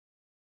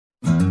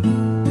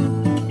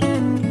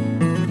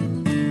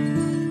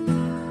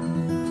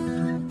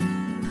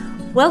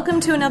Welcome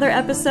to another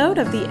episode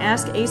of the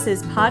Ask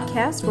Aces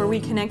podcast, where we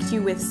connect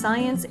you with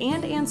science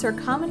and answer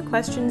common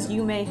questions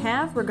you may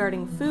have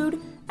regarding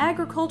food,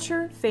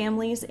 agriculture,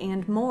 families,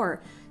 and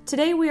more.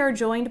 Today we are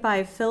joined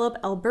by Phillip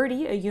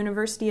Alberti, a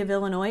University of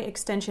Illinois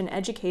Extension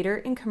educator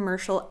in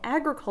commercial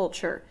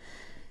agriculture.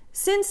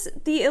 Since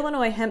the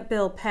Illinois hemp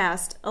bill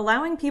passed,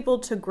 allowing people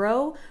to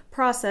grow,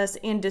 process,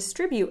 and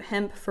distribute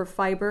hemp for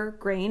fiber,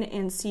 grain,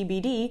 and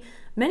CBD,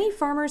 many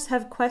farmers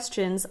have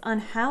questions on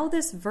how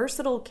this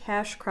versatile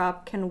cash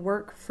crop can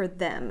work for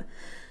them.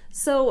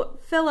 So,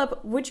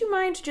 Phillip, would you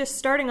mind just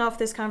starting off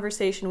this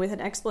conversation with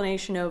an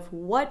explanation of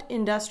what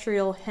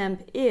industrial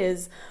hemp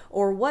is,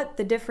 or what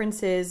the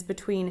difference is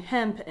between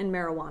hemp and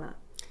marijuana?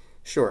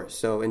 Sure.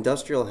 So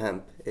industrial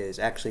hemp is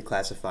actually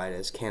classified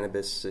as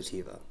cannabis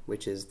sativa,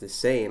 which is the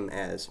same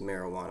as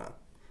marijuana.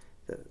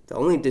 The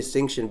only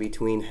distinction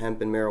between hemp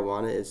and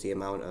marijuana is the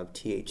amount of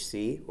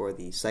THC, or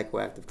the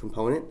psychoactive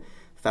component,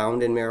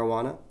 found in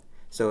marijuana.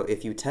 So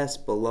if you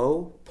test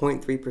below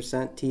 0.3%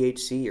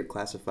 THC, you're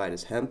classified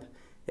as hemp.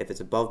 If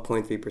it's above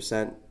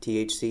 0.3%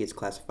 THC, it's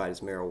classified as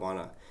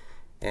marijuana.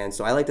 And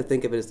so I like to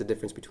think of it as the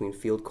difference between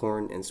field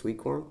corn and sweet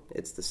corn.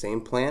 It's the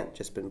same plant,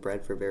 just been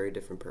bred for very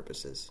different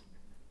purposes.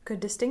 Good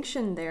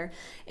distinction there.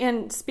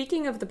 And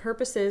speaking of the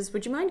purposes,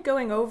 would you mind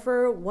going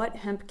over what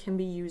hemp can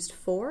be used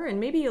for, and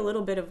maybe a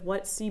little bit of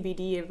what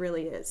CBD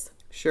really is?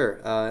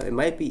 Sure. It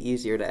might be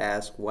easier to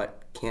ask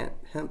what can't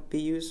hemp be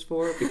used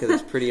for, because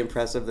it's pretty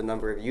impressive the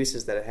number of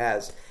uses that it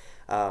has.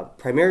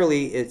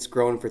 Primarily, it's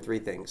grown for three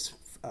things.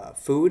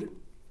 Food,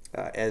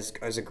 as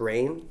a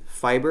grain,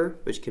 fiber,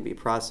 which can be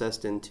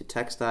processed into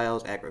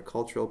textiles,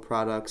 agricultural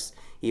products,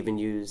 even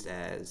used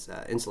as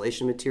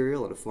insulation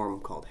material in a form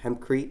called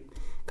hempcrete,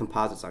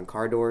 composites on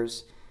car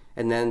doors.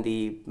 And then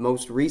the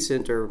most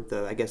recent, or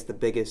the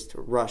biggest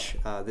rush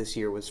this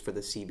year was for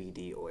the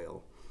CBD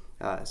oil.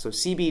 So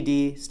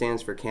CBD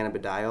stands for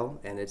cannabidiol,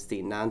 and it's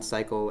the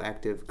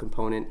non-psychoactive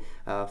component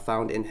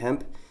found in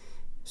hemp.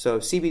 So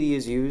CBD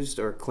is used,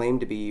 or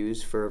claimed to be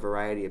used, for a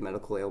variety of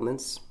medical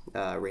ailments,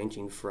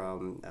 ranging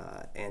from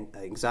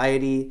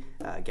anxiety,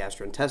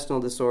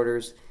 gastrointestinal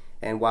disorders.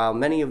 And while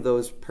many of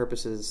those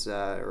purposes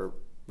or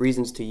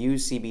reasons to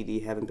use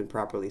CBD haven't been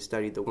properly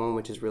studied, the one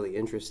which is really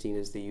interesting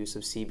is the use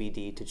of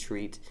CBD to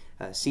treat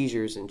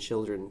seizures in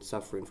children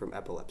suffering from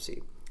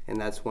epilepsy. And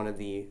that's one of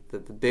the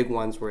big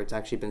ones where it's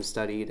actually been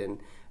studied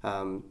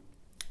and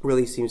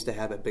really seems to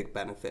have a big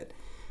benefit.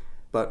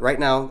 But right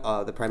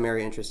now, the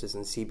primary interest is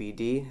in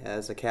CBD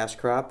as a cash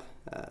crop.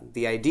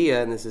 The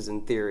idea, and this is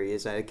in theory,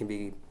 is that it can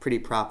be pretty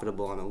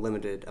profitable on a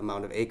limited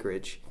amount of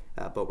acreage,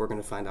 but we're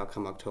going to find out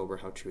come October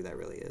how true that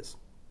really is.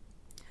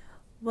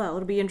 Well,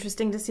 it'll be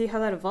interesting to see how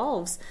that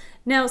evolves.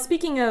 Now,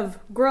 speaking of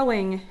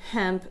growing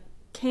hemp,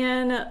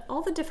 can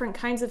all the different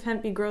kinds of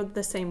hemp be grown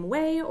the same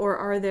way, or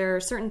are there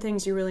certain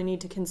things you really need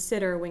to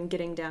consider when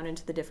getting down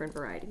into the different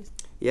varieties?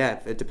 Yeah,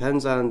 it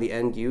depends on the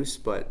end use,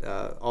 but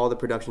all the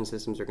production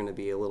systems are going to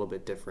be a little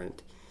bit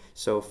different.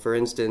 So, for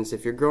instance,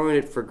 if you're growing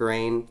it for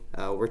grain,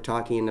 we're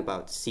talking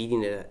about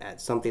seeding it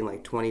at something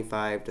like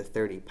 25 to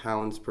 30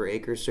 pounds per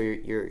acre, so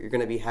you're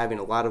going to be having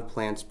a lot of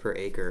plants per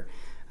acre.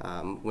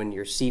 When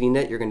you're seeding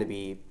it, you're going to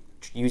be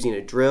using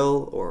a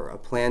drill or a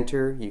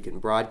planter. You can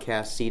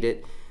broadcast seed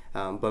it.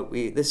 But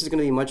this is going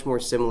to be much more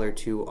similar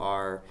to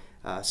our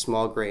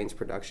small grains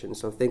production.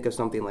 So think of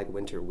something like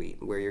winter wheat,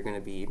 where you're going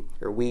to be,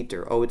 or wheat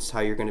or oats,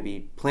 how you're going to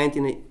be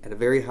planting it at a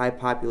very high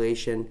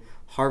population,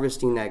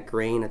 harvesting that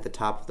grain at the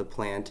top of the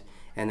plant,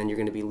 and then you're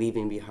going to be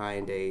leaving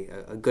behind a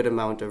good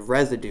amount of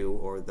residue,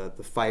 or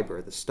the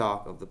fiber, the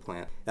stalk of the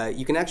plant.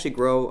 You can actually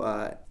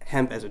grow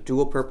hemp as a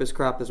dual-purpose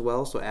crop as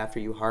well. So after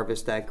you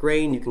harvest that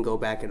grain, you can go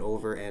back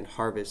and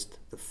harvest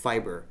the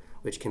fiber,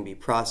 which can be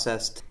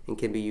processed and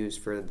can be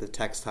used for the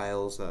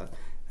textiles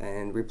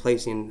and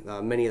replacing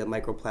many of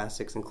the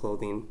microplastics and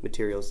clothing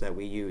materials that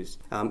we use.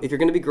 If you're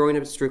going to be growing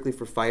it strictly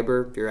for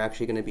fiber, you're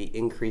actually going to be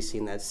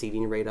increasing that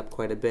seeding rate up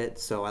quite a bit.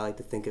 So I like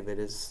to think of it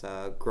as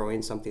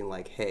growing something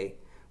like hay,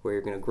 where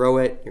you're going to grow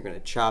it, you're going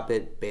to chop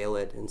it, bale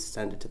it, and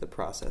send it to the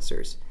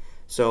processors.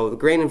 So the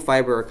grain and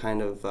fiber are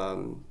kind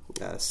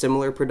of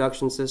similar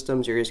production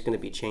systems. You're just going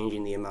to be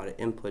changing the amount of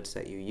inputs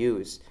that you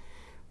use.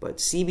 But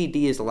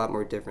CBD is a lot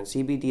more different.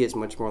 CBD is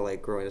much more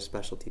like growing a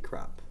specialty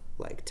crop,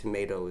 like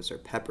tomatoes or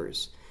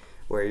peppers,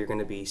 where you're going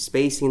to be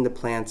spacing the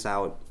plants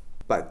out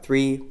about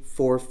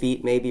 3-4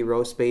 feet, maybe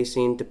row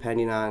spacing,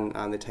 depending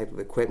on the type of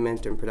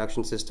equipment and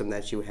production system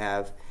that you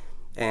have.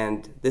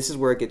 And this is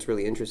where it gets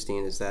really interesting,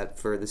 is that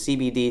for the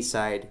CBD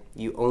side,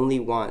 you only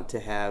want to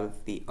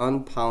have the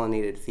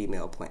unpollinated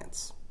female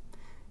plants.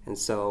 And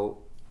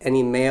so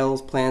any male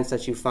plants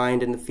that you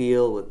find in the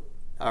field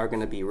are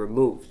going to be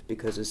removed,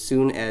 because as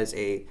soon as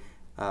a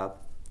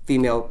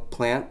female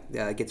plant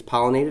gets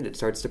pollinated, it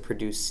starts to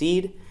produce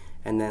seed,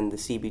 and then the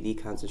CBD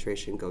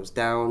concentration goes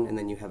down, and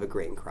then you have a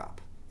grain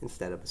crop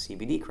instead of a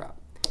CBD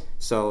crop.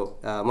 So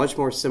much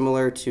more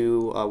similar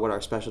to what our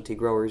specialty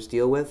growers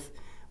deal with,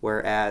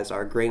 whereas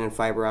our grain and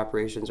fiber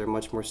operations are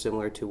much more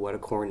similar to what a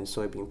corn and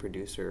soybean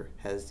producer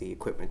has the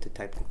equipment to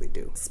technically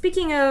do.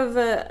 Speaking of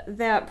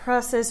that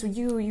process,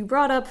 you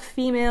brought up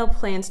female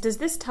plants. Does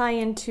this tie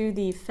into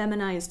the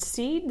feminized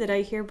seed that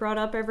I hear brought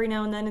up every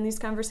now and then in these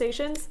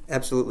conversations?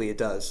 Absolutely, it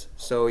does.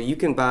 So you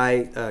can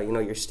buy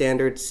your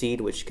standard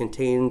seed, which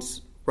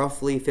contains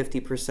roughly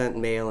 50%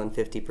 male and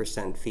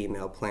 50%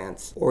 female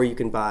plants. Or you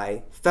can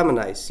buy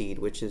feminized seed,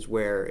 which is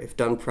where, if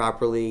done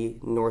properly,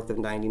 north of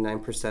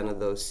 99% of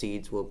those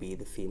seeds will be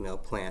the female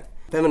plant.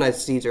 Feminized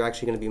seeds are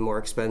actually going to be more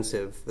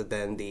expensive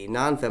than the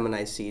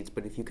non-feminized seeds,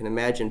 but if you can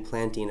imagine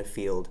planting a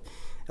field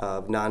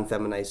of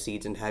non-feminized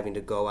seeds and having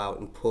to go out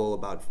and pull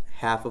about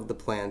half of the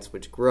plants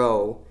which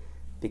grow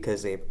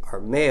because they are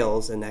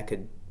males, and that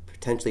could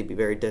potentially be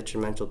very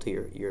detrimental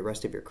to your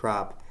rest of your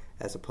crop,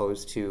 as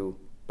opposed to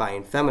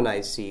buying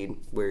feminized seed,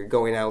 where you're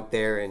going out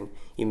there and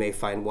you may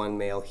find one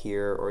male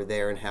here or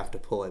there and have to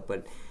pull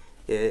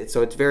it.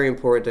 So it's very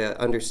important to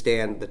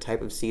understand the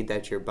type of seed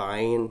that you're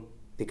buying,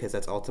 because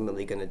that's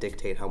ultimately going to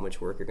dictate how much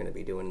work you're going to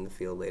be doing in the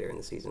field later in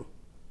the season.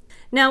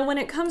 Now, when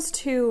it comes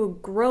to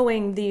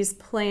growing these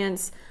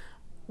plants,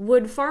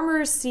 would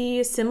farmers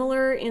see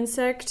similar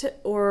insect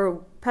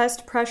or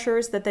pest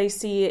pressures that they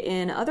see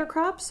in other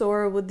crops,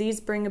 or would these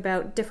bring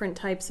about different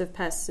types of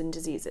pests and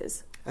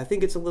diseases? I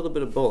think it's a little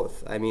bit of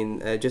both. I mean,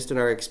 just in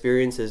our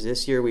experiences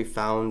this year, we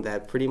found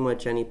that pretty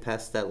much any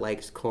pest that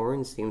likes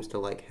corn seems to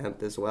like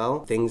hemp as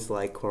well. Things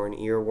like corn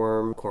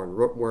earworm, corn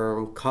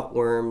rootworm,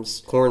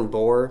 cutworms, corn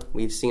borer,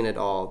 we've seen it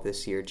all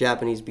this year.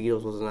 Japanese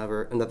beetles was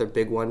another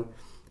big one.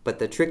 But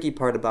the tricky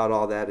part about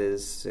all that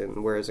is,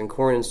 whereas in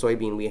corn and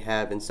soybean we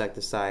have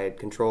insecticide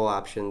control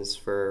options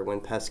for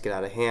when pests get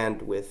out of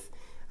hand, with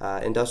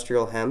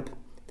industrial hemp,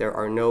 there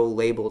are no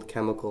labeled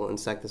chemical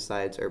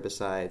insecticides,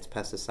 herbicides,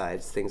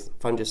 pesticides,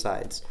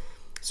 fungicides.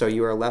 So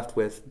you are left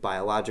with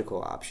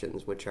biological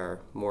options, which are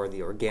more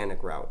the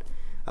organic route.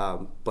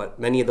 But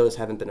many of those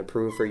haven't been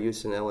approved for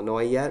use in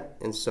Illinois yet,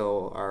 and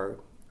so our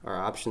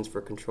options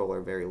for control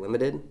are very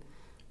limited,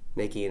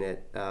 making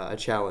it a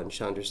challenge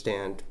to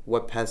understand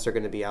what pests are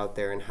going to be out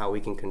there and how we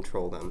can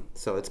control them.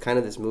 So it's kind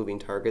of this moving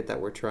target that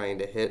we're trying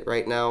to hit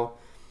right now,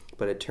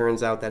 but it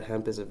turns out that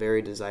hemp is a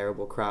very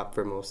desirable crop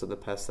for most of the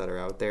pests that are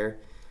out there.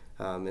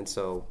 And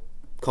so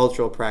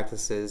cultural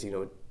practices,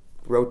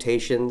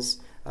 rotations,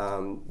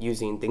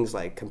 using things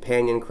like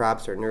companion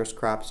crops or nurse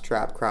crops,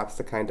 trap crops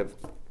to kind of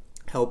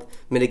help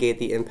mitigate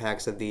the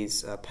impacts of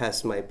these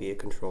pests might be a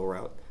control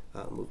route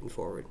moving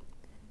forward.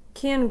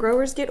 Can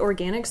growers get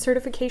organic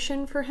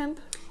certification for hemp?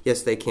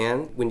 Yes, they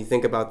can. When you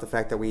think about the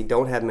fact that we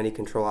don't have many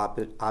control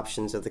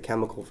options of the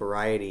chemical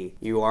variety,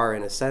 you are,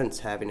 in a sense,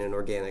 having an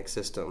organic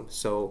system.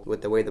 So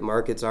with the way the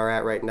markets are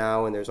at right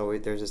now, and there's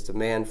this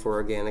demand for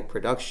organic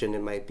production,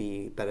 it might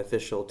be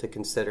beneficial to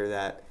consider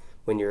that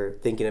when you're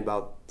thinking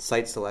about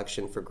site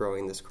selection for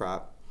growing this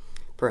crop.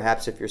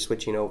 Perhaps if you're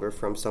switching over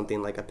from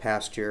something like a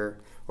pasture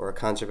or a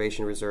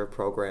conservation reserve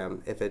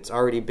program, if it's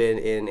already been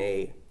in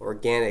a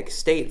organic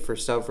state for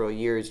several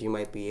years, you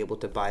might be able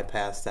to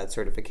bypass that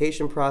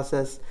certification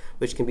process,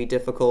 which can be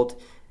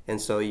difficult, and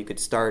so you could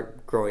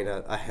start growing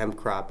a hemp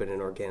crop in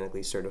an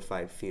organically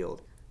certified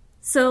field.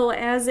 So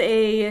as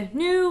a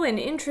new and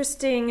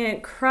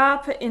interesting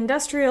crop,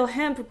 industrial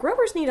hemp,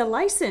 growers need a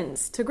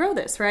license to grow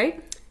this,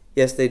 right?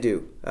 Yes, they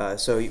do.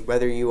 So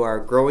whether you are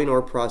growing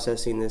or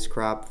processing this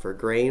crop for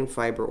grain,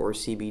 fiber, or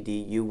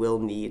CBD, you will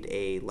need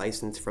a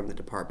license from the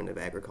Department of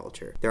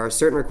Agriculture. There are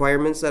certain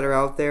requirements that are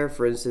out there.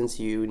 For instance,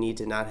 you need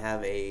to not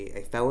have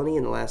a felony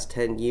in the last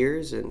 10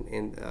 years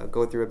and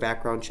go through a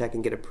background check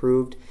and get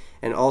approved.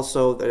 And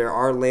also there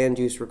are land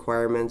use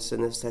requirements,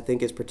 and this I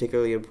think is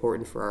particularly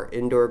important for our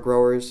indoor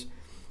growers.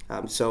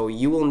 So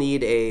you will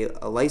need a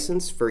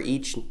license for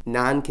each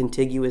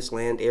non-contiguous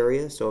land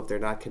area. So if they're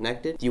not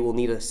connected, you will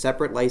need a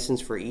separate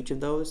license for each of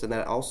those. And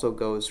that also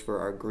goes for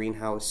our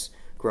greenhouse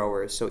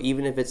growers. So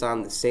even if it's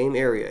on the same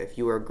area, if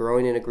you are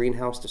growing in a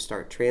greenhouse to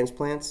start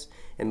transplants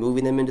and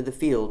moving them into the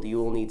field, you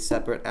will need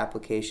separate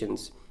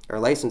applications or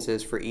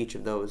licenses for each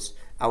of those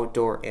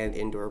outdoor and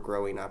indoor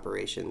growing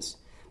operations.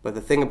 But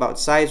the thing about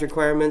size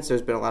requirements,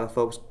 there's been a lot of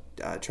folks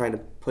trying to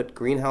put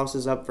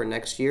greenhouses up for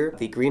next year.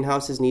 The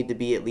greenhouses need to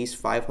be at least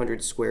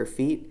 500 square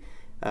feet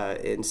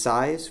in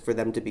size for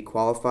them to be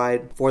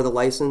qualified for the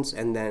license,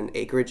 and then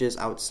acreages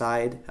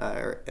outside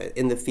or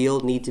in the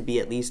field need to be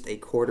at least a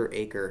quarter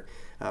acre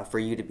for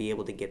you to be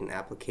able to get an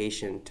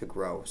application to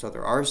grow. So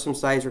there are some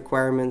size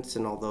requirements,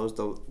 and although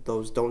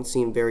those don't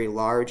seem very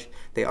large,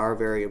 they are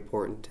very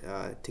important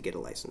to get a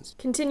license.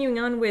 Continuing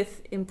on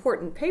with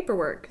important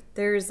paperwork,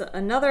 there's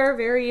another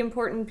very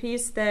important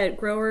piece that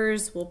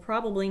growers will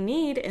probably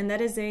need, and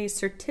that is a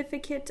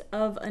certificate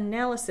of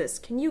analysis.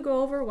 Can you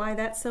go over why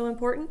that's so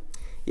important?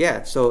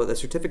 Yeah, so the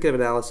certificate of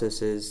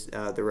analysis is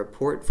the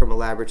report from a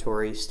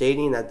laboratory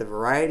stating that the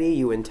variety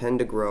you intend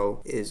to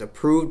grow is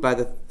approved by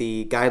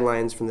the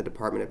guidelines from the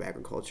Department of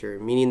Agriculture,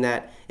 meaning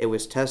that it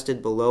was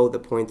tested below the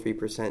 0.3%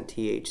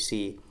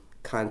 THC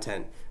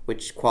content,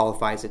 which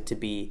qualifies it to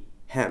be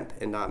hemp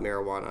and not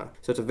marijuana.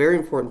 So it's a very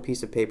important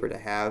piece of paper to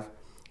have.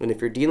 And if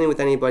you're dealing with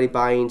anybody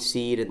buying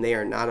seed and they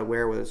are not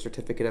aware what a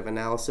certificate of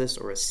analysis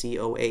or a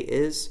COA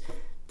is,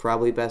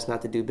 probably best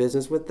not to do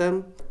business with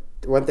them.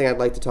 One thing I'd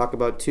like to talk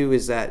about too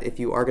is that if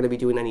you are going to be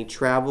doing any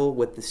travel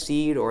with the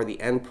seed or the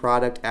end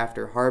product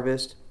after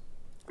harvest,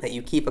 that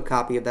you keep a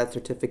copy of that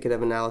certificate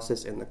of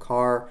analysis in the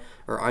car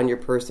or on your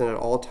person at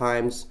all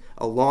times,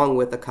 along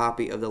with a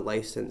copy of the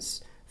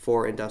license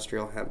for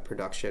industrial hemp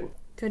production.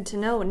 Good to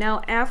know.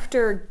 Now,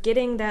 after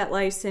getting that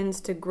license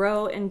to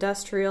grow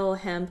industrial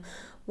hemp,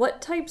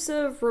 what types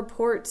of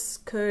reports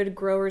could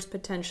growers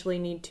potentially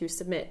need to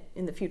submit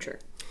in the future?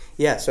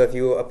 Yeah, so if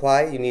you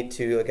apply, you need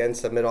to, again,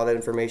 submit all that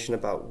information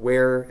about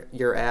where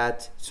you're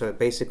at. So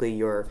basically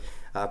your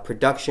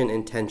production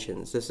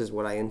intentions. This is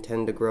what I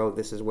intend to grow.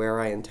 This is where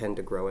I intend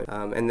to grow it.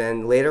 And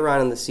then later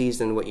on in the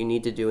season, what you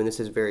need to do, and this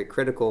is very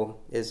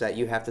critical, is that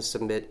you have to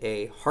submit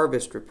a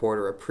harvest report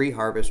or a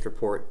pre-harvest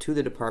report to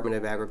the Department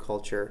of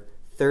Agriculture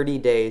 30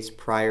 days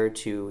prior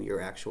to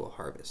your actual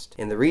harvest.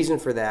 And the reason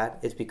for that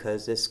is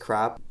because this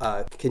crop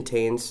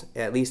contains,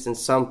 at least in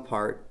some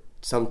part,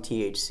 some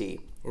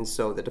THC. And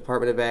so the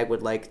Department of Ag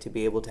would like to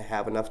be able to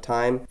have enough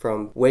time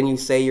from when you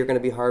say you're going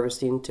to be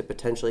harvesting to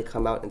potentially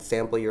come out and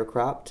sample your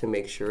crop to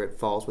make sure it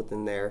falls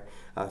within their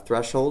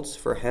thresholds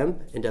for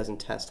hemp and doesn't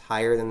test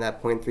higher than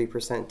that 0.3%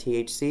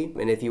 THC.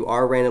 And if you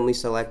are randomly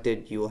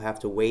selected, you will have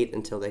to wait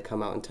until they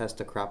come out and test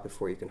the crop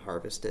before you can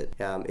harvest it.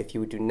 If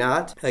you do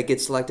not get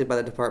selected by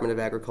the Department of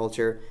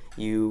Agriculture,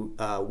 you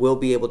will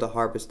be able to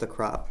harvest the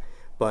crop,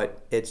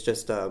 but it's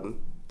just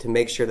to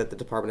make sure that the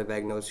Department of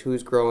Ag knows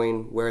who's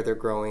growing, where they're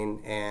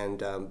growing,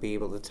 and be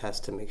able to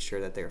test to make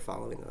sure that they're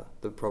following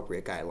the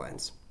appropriate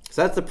guidelines.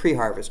 So that's the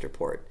pre-harvest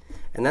report.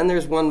 And then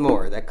there's one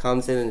more that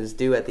comes in and is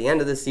due at the end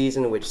of the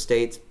season, which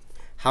states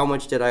how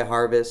much did I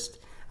harvest,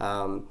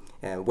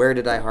 and where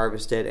did I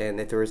harvest it, and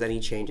if there was any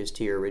changes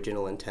to your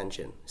original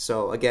intention.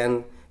 So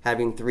again,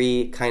 having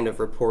three kind of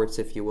reports,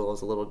 if you will,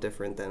 is a little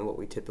different than what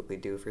we typically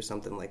do for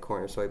something like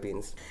corn or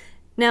soybeans.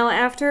 Now,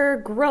 after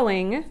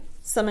growing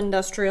some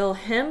industrial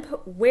hemp,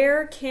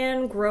 where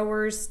can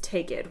growers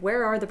take it?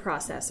 Where are the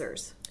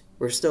processors?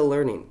 We're still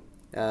learning.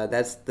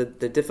 That's the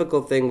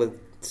difficult thing with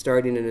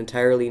starting an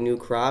entirely new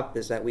crop,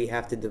 is that we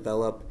have to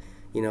develop,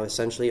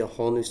 essentially a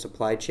whole new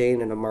supply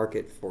chain and a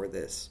market for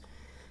this.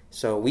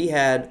 So we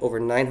had over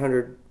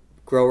 900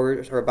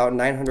 growers, or about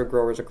 900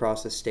 growers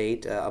across the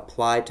state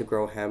apply to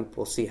grow hemp.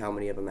 We'll see how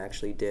many of them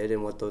actually did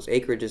and what those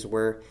acreages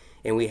were.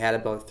 And we had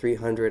about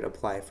 300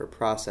 apply for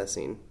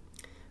processing.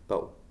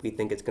 But we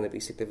think it's going to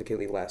be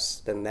significantly less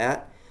than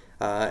that.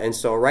 And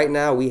so right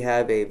now we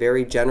have a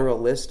very general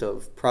list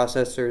of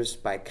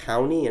processors by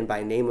county and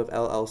by name of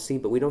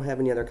LLC, but we don't have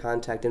any other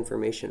contact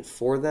information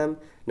for them,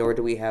 nor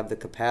do we have the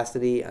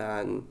capacity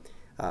on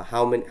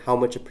how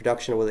much of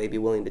production will they be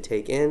willing to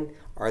take in,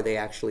 are they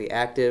actually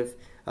active,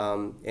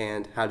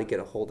 and how to get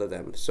a hold of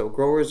them. So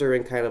growers are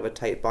in kind of a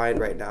tight bind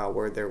right now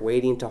where they're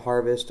waiting to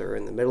harvest or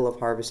in the middle of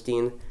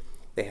harvesting.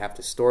 They have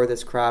to store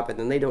this crop, and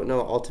then they don't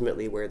know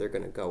ultimately where they're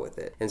going to go with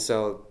it. And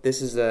so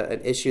this is an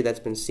issue that's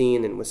been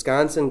seen in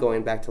Wisconsin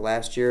going back to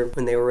last year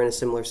when they were in a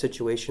similar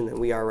situation that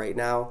we are right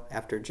now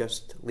after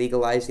just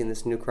legalizing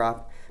this new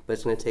crop, but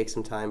it's going to take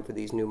some time for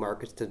these new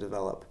markets to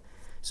develop.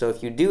 So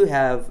if you do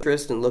have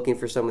interest in looking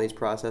for some of these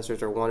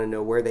processors or want to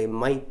know where they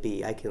might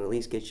be, I can at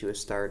least get you a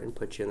start and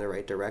put you in the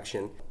right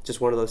direction. Just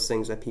one of those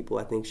things that people,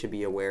 I think, should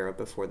be aware of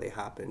before they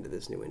hop into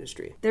this new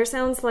industry. There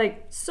sounds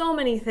like so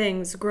many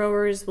things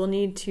growers will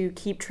need to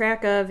keep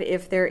track of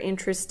if they're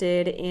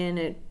interested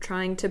in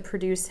trying to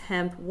produce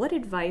hemp. What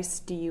advice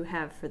do you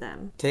have for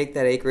them? Take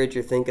that acreage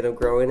you're thinking of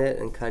growing it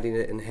and cutting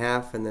it in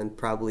half, and then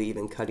probably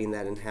even cutting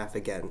that in half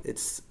again.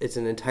 It's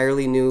an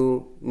entirely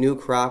new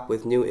crop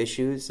with new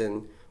issues,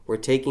 and we're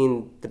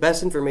taking the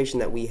best information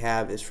that we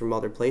have is from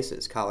other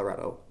places,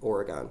 Colorado,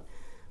 Oregon.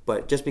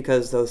 But just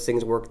because those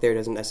things work there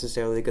doesn't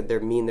necessarily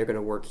mean they're going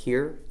to work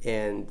here.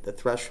 And the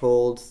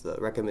thresholds, the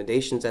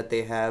recommendations that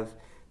they have,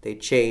 they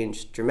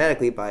change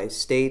dramatically by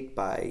state,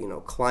 by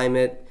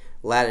climate,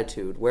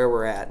 latitude, where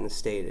we're at in the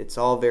state. It's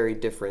all very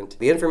different.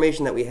 The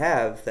information that we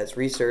have that's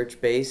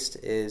research-based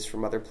is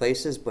from other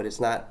places, but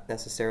it's not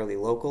necessarily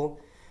local.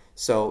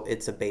 So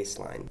it's a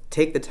baseline.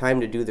 Take the time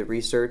to do the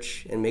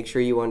research and make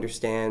sure you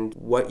understand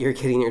what you're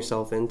getting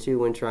yourself into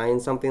when trying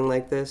something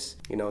like this.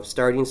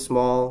 Starting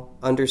small,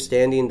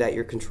 understanding that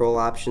your control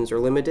options are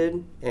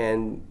limited,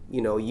 and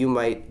you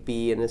might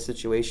be in a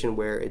situation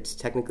where it's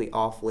technically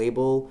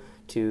off-label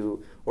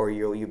or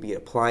you'll be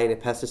applying a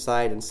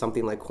pesticide in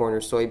something like corn or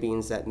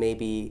soybeans that may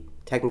be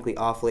technically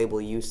off-label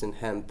use in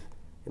hemp,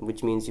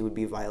 which means you would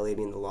be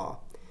violating the law.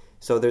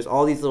 So there's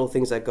all these little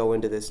things that go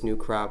into this new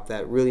crop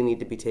that really need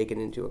to be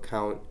taken into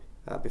account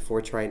before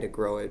trying to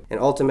grow it. And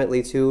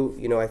ultimately, too,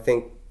 I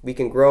think we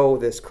can grow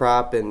this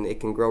crop and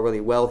it can grow really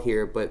well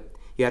here, but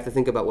you have to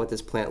think about what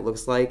this plant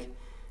looks like.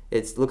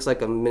 It looks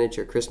like a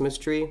miniature Christmas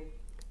tree.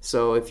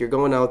 So if you're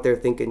going out there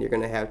thinking you're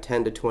going to have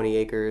 10 to 20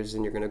 acres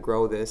and you're going to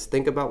grow this,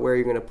 think about where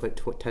you're going to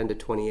put 10 to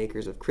 20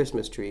 acres of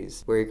Christmas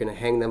trees, where you're going to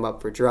hang them up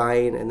for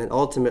drying, and then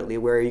ultimately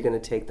where are you going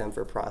to take them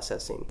for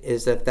processing.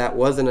 Is if that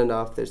wasn't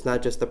enough, there's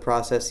not just the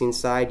processing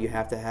side, you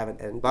have to have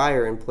an end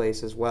buyer in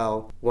place as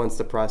well once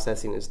the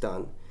processing is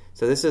done.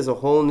 So this is a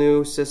whole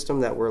new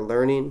system that we're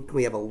learning.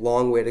 We have a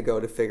long way to go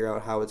to figure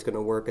out how it's going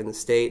to work in the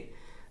state.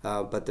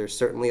 But there's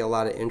certainly a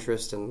lot of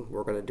interest, and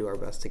we're going to do our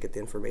best to get the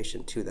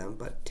information to them.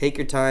 But take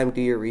your time,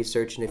 do your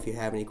research, and if you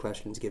have any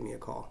questions, give me a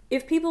call.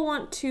 If people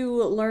want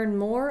to learn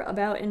more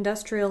about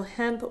industrial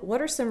hemp,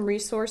 what are some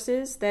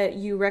resources that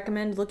you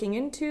recommend looking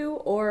into,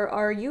 or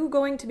are you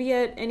going to be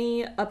at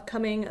any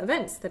upcoming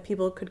events that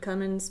people could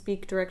come and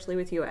speak directly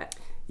with you at?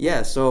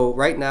 Yeah, so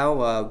right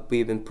now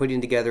we've been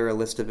putting together a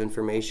list of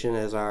information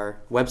as our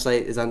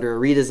website is under a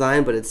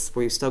redesign, but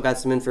we've still got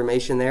some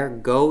information there.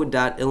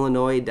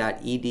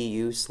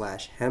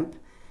 go.illinois.edu/hemp.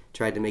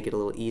 Tried to make it a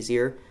little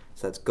easier.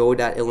 So that's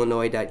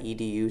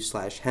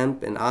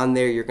go.illinois.edu/hemp. And on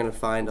there you're going to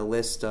find a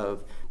list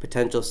of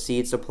potential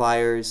seed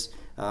suppliers,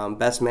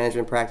 best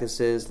management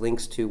practices,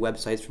 links to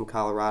websites from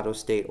Colorado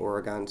State,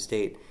 Oregon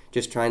State,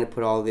 just trying to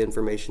put all the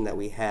information that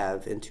we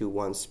have into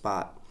one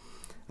spot.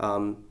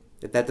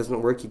 If that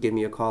doesn't work, you give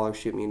me a call or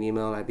shoot me an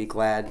email, and I'd be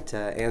glad to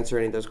answer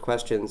any of those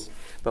questions.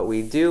 But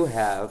we do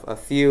have a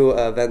few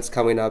events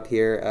coming up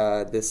here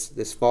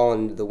this fall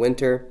and the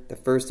winter, the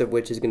first of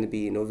which is going to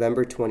be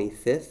November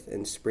 25th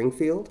in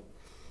Springfield.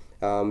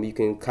 You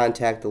can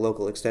contact the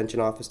local extension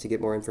office to get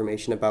more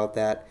information about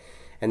that.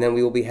 And then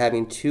we will be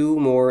having two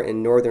more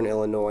in northern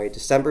Illinois,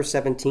 December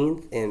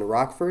 17th in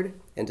Rockford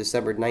and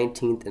December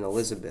 19th in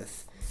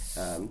Elizabeth.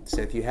 So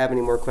if you have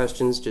any more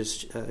questions,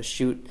 just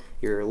shoot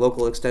your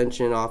local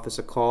extension office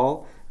a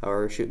call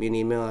or shoot me an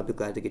email. I'd be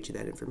glad to get you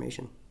that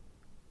information.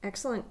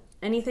 Excellent.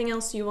 Anything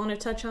else you want to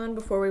touch on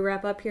before we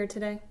wrap up here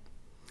today?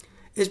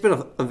 It's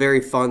been a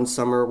very fun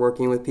summer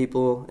working with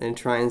people and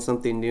trying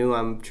something new.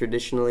 I'm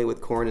traditionally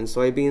with corn and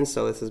soybeans,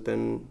 so this has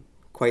been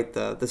quite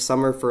the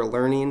summer for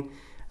learning.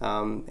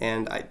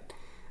 And I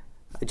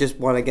just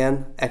want to,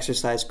 again,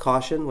 exercise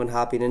caution when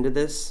hopping into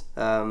this.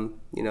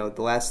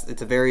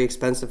 It's a very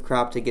expensive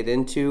crop to get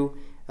into,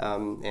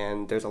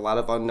 and there's a lot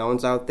of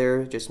unknowns out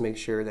there. Just make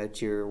sure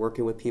that you're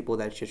working with people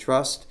that you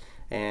trust.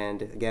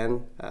 And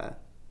again,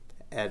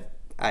 I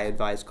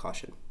advise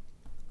caution.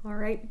 All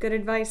right, good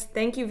advice.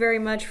 Thank you very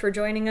much for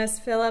joining us,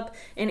 Phillip,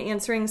 and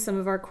answering some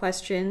of our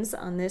questions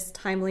on this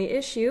timely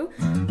issue.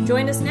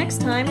 Join us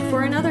next time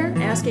for another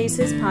Ask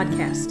Aces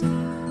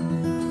podcast.